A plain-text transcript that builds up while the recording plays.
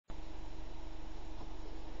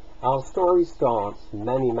Our story starts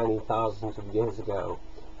many, many thousands of years ago,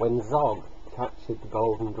 when Zog captured the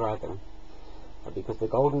golden dragon. And because the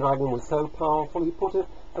golden dragon was so powerful, he put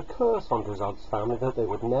a curse onto Zog's family that they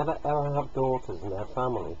would never ever have daughters in their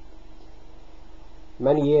family.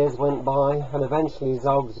 Many years went by, and eventually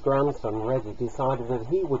Zog's grandson, Reggie, decided that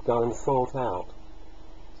he would go and sort out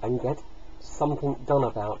and get something done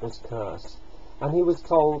about this curse. And he was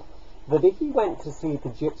told that if he went to see the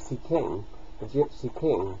Gypsy King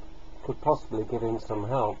could possibly give him some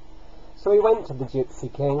help. So he went to the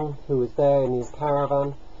Gypsy King, who was there in his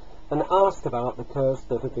caravan, and asked about the curse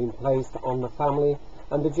that had been placed on the family.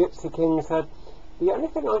 And the Gypsy King said, "The only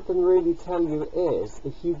thing I can really tell you is,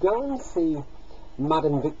 if you go and see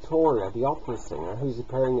Madame Victoria, the opera singer, who's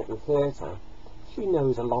appearing at the theatre, she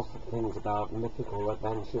knows a lot of things about mythical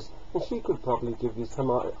adventures, and she could probably give you some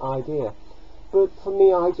idea. But for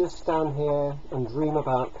me, I just stand here and dream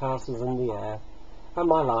about castles in the air, and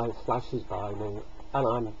my life flashes by me, and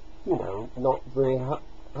I'm, not very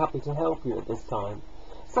happy to help you at this time."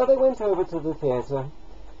 So they went over to the theatre,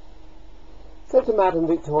 said to Madame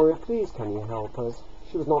Victoria, "Please, can you help us?"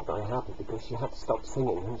 She was not very happy because she had to stop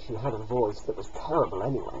singing, and she had a voice that was terrible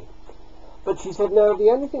anyway. But she said, "No,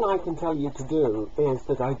 the only thing I can tell you to do is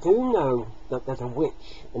that I do know that there's a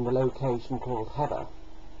witch in the location called Heather.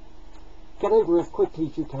 Get over as quickly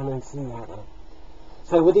as you can and see Heather."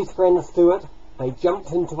 So with his friend Stuart, they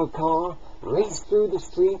jumped into a car, raced through the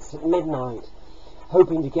streets at midnight,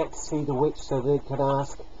 hoping to get to see the witch so they could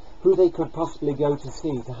ask who they could possibly go to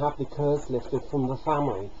see to have the curse lifted from the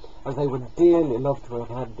family, as they would dearly love to have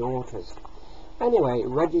had daughters. Anyway,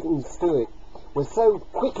 Reggie and Stuart were so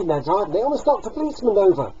quick in their driving, they almost knocked a policeman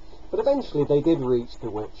over. But eventually they did reach the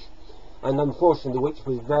witch. And unfortunately the witch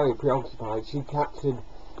was very preoccupied. She captured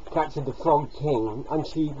the Frog King, and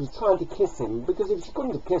she was trying to kiss him, because if she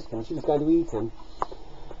couldn't have kissed him, she was going to eat him.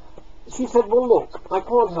 She said, "Well, look, I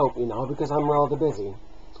can't help you now because I'm rather busy.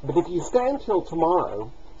 But if you stay until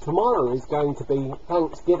tomorrow is going to be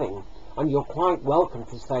Thanksgiving, and you're quite welcome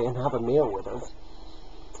to stay and have a meal with us."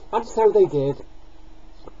 And so they did.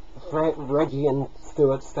 Reggie and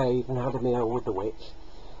Stuart stayed and had a meal with the witch.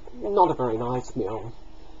 Not a very nice meal.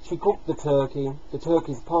 She cooked the turkey. The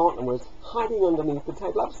turkey's partner was hiding underneath the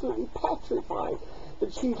table, absolutely petrified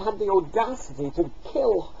that she'd had the audacity to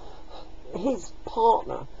kill his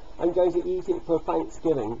partner and going to eat it for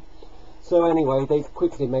Thanksgiving. So anyway, they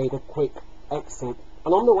quickly made a quick exit,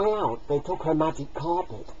 and on the way out they took her magic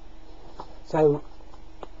carpet. So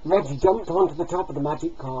Reggie jumped onto the top of the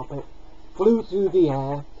magic carpet, flew through the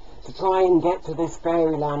air to try and get to this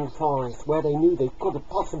fairyland forest where they knew there could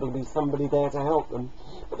possibly be somebody there to help them.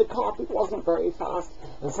 But the carpet wasn't very fast,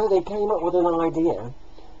 and so they came up with an idea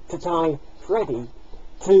to tie Freddy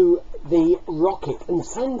to the rocket and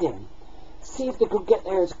send him. See if they could get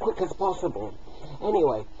there as quick as possible.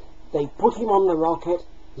 Anyway, they put him on the rocket,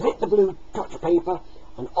 lit the blue touch paper,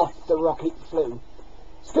 and off the rocket flew.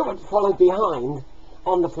 Stuart followed behind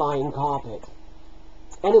on the flying carpet.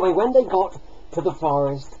 Anyway, when they got to the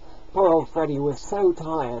forest, poor old Freddy was so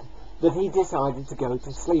tired that he decided to go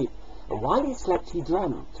to sleep. And while he slept, he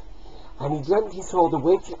dreamt. And he dreamt he saw the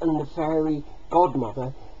witch and the fairy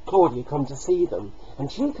godmother, Claudia, come to see them.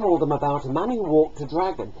 And she told them about a man who walked a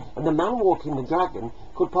dragon, and the man walking the dragon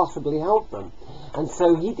could possibly help them. And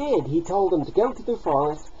so he did. He told them to go to the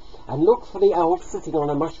forest and look for the elf sitting on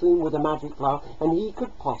a mushroom with a magic flower, and he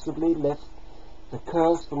could possibly lift the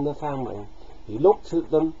curse from the family. He looked at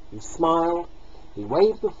them, he smiled, he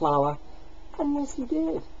waved the flower, and yes, he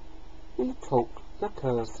did. He took the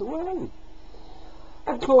curse away.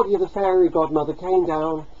 And Claudia, the fairy godmother, came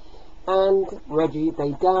down, and Reggie,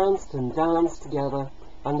 they danced and danced together,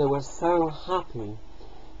 and they were so happy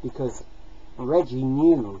because Reggie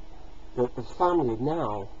knew that the family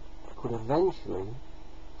now could eventually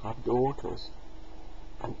have daughters,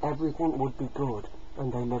 and everything would be good,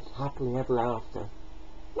 and they lived happily ever after.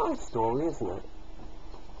 Nice story, isn't it?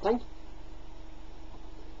 Thank you.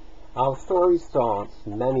 Our story starts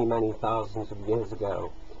many, many thousands of years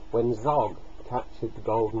ago, when Zog captured the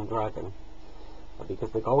golden dragon. And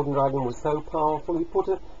because the golden dragon was so powerful, he put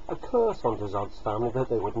a curse onto Zog's family that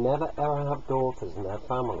they would never ever have daughters in their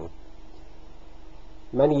family.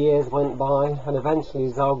 Many years went by, and eventually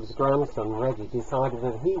Zog's grandson, Reggie, decided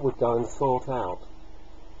that he would go and sort out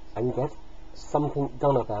and get something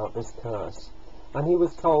done about this curse. And he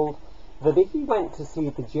was told that if he went to see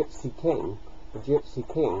the Gypsy King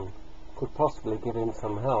could possibly give him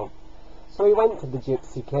some help. So he went to the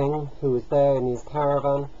Gypsy King, who was there in his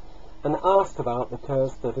caravan, and asked about the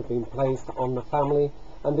curse that had been placed on the family.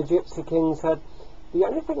 And the Gypsy King said, "The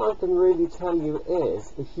only thing I can really tell you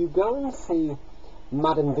is, if you go and see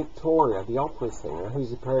Madame Victoria, the opera singer,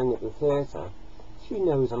 who's appearing at the theatre, she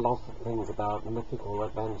knows a lot of things about mythical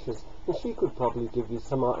adventures, and she could probably give you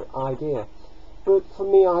some idea. But for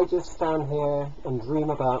me, I just stand here and dream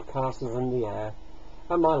about castles in the air,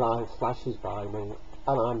 and my life flashes by me,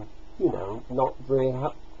 and I'm, not very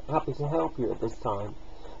happy to help you at this time.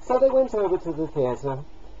 So they went over to the theatre,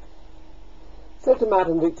 said to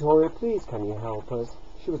Madame Victoria, please can you help us?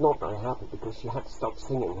 She was not very happy because she had to stop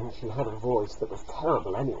singing, and she had a voice that was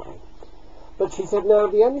terrible anyway. But she said,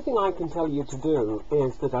 no, the only thing I can tell you to do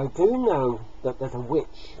is that I do know that there's a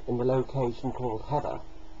witch in the location called Heather.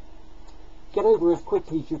 Get over as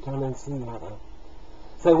quickly as you can and see Heather.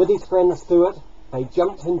 So with his friend Stuart, they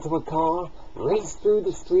jumped into a car, raced through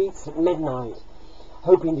the streets at midnight,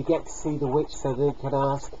 hoping to get to see the witch so they could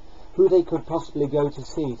ask who they could possibly go to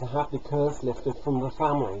see to have the curse lifted from the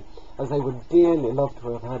family, as they would dearly love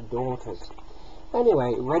to have had daughters.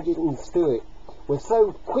 Anyway, Reggie and Stuart were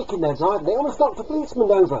so quick in their driving, they almost knocked the policeman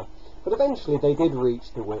over. But eventually they did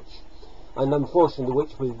reach the witch. And unfortunately the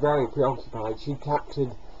witch was very preoccupied. She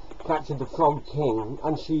captured the Frog King,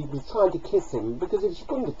 and she was trying to kiss him, because if she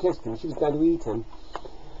couldn't have kissed him, she was going to eat him.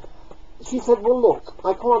 She said, well look,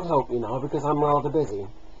 I can't help you now because I'm rather busy.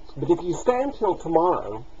 But if you stay until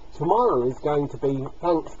tomorrow is going to be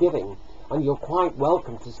Thanksgiving, and you're quite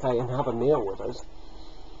welcome to stay and have a meal with us.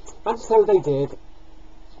 And so they did.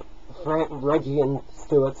 Reggie and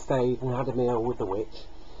Stuart stayed and had a meal with the witch.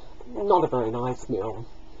 Not a very nice meal.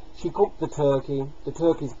 She cooked the turkey. The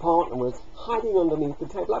turkey's partner was hiding underneath the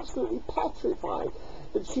table, absolutely petrified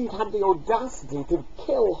that she'd had the audacity to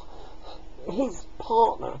kill his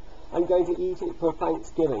partner and going to eat it for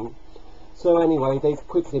Thanksgiving. So anyway, they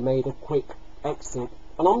quickly made a quick exit,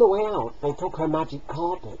 and on the way out they took her magic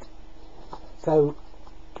carpet. So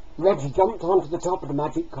Reggie jumped onto the top of the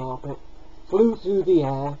magic carpet, flew through the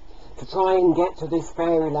air to try and get to this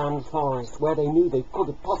fairyland forest where they knew there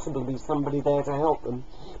could possibly be somebody there to help them.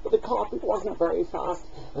 But the carpet wasn't very fast,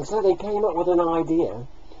 and so they came up with an idea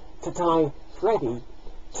to tie Freddy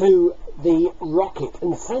to the rocket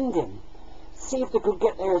and send him. See if they could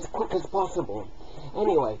get there as quick as possible.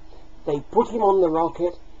 Anyway, they put him on the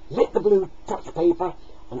rocket, lit the blue touch paper,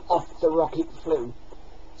 and off the rocket flew.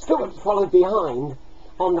 Stuart followed behind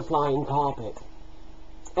on the flying carpet.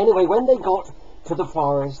 Anyway, when they got to the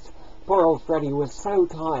forest, poor old Freddy was so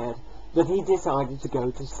tired that he decided to go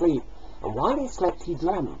to sleep. And while he slept, he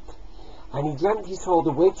dreamt. And he dreamt he saw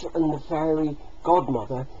the witch and the fairy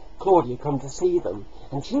godmother, Claudia, come to see them.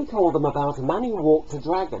 And she told them about a man who walked a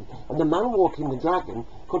dragon, and the man walking the dragon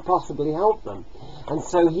could possibly help them. And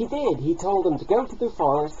so he did. He told them to go to the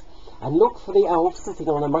forest and look for the elf sitting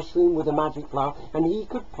on a mushroom with a magic flower, and he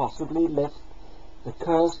could possibly lift the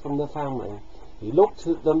curse from the family. He looked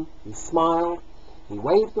at them, he smiled, he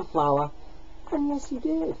waved the flower, and yes, he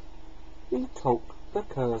did. He took the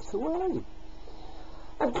curse away.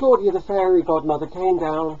 And Claudia, the fairy godmother, came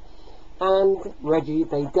down, and Reggie,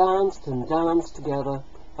 they danced and danced together,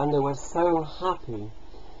 and they were so happy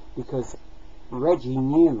because Reggie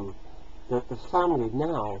knew that the family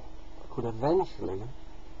now could eventually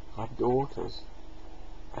have daughters,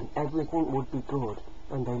 and everything would be good,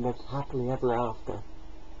 and they lived happily ever after.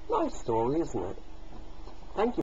 Nice story, isn't it? Thank you.